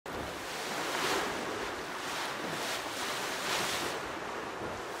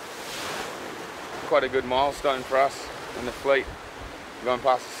quite a good milestone for us and the fleet, going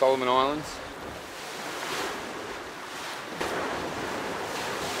past the Solomon Islands.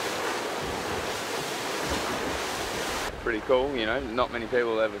 Pretty cool, you know, not many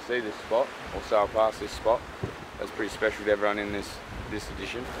people ever see this spot or sail past this spot. That's pretty special to everyone in this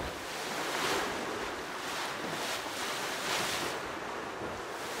edition.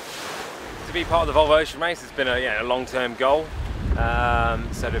 To be part of the Volvo Ocean Race has been a long-term goal.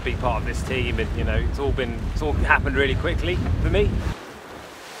 So to be part of this team, and you know, it's all happened really quickly for me.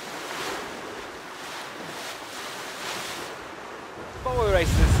 Volvo race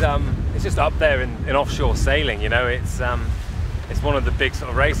is it's just up there in offshore sailing. You know, it's one of the big sort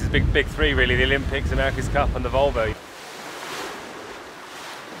of races, big three really: the Olympics, America's Cup, and the Volvo.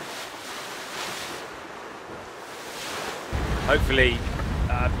 Hopefully,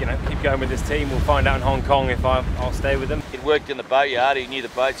 you know, keep going with this team. We'll find out in Hong Kong if I'll stay with them. He'd worked in the boatyard, he knew the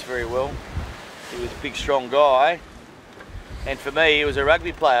boats very well. He was a big, strong guy. And for me, he was a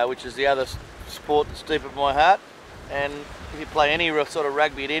rugby player, which is the other sport that's deep at my heart. And if you play any sort of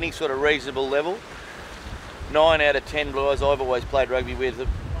rugby at any sort of reasonable level, 9 out of 10 guys I've always played rugby with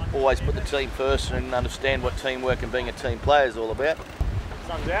have always put the team first and understand what teamwork and being a team player is all about.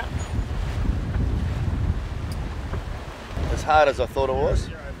 Sun's out. As hard as I thought it was.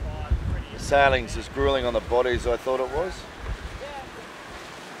 The sailing's as gruelling on the body as I thought it was.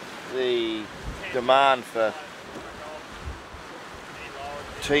 The demand for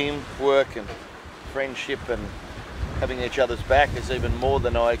teamwork and friendship and having each other's back is even more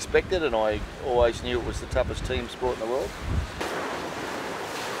than I expected, and I always knew it was the toughest team sport in the world.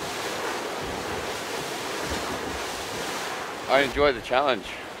 I enjoy the challenge.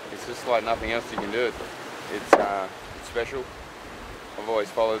 It's just like nothing else you can do. It's special. I've always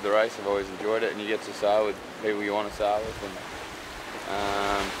followed the race, I've always enjoyed it, and you get to sail with people you want to sail with, and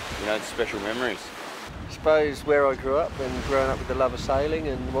you know, it's special memories. I suppose where I grew up and growing up with the love of sailing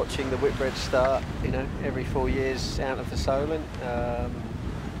and watching the Whitbread start, you know, every 4 years out of the Solent,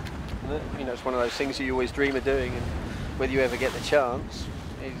 you know, it's one of those things you always dream of doing, and whether you ever get the chance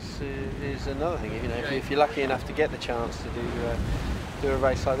is another thing. You know, if you're lucky enough to get the chance to do a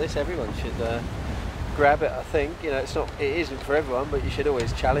race like this, everyone should grab it. I think, you know, it isn't for everyone, but you should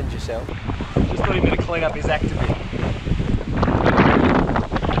always challenge yourself. Just thought he better clean up his act a bit.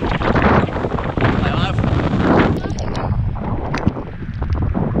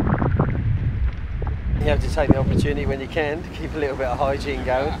 You have to take the opportunity when you can to keep a little bit of hygiene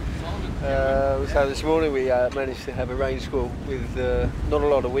going. So this morning we managed to have a rain squall with not a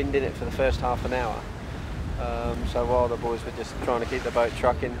lot of wind in it for the first half an hour. So while the boys were just trying to keep the boat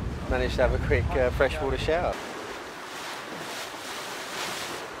trucking, managed to have a quick freshwater shower.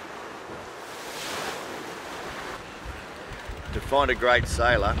 To find a great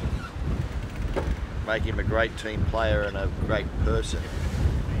sailor, make him a great team player and a great person,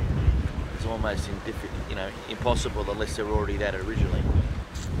 it's almost impossible unless they're already that originally.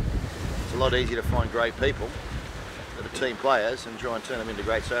 It's a lot easier to find great people that are team players and try and turn them into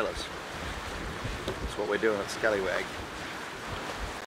great sailors. That's what we're doing at Scallywag.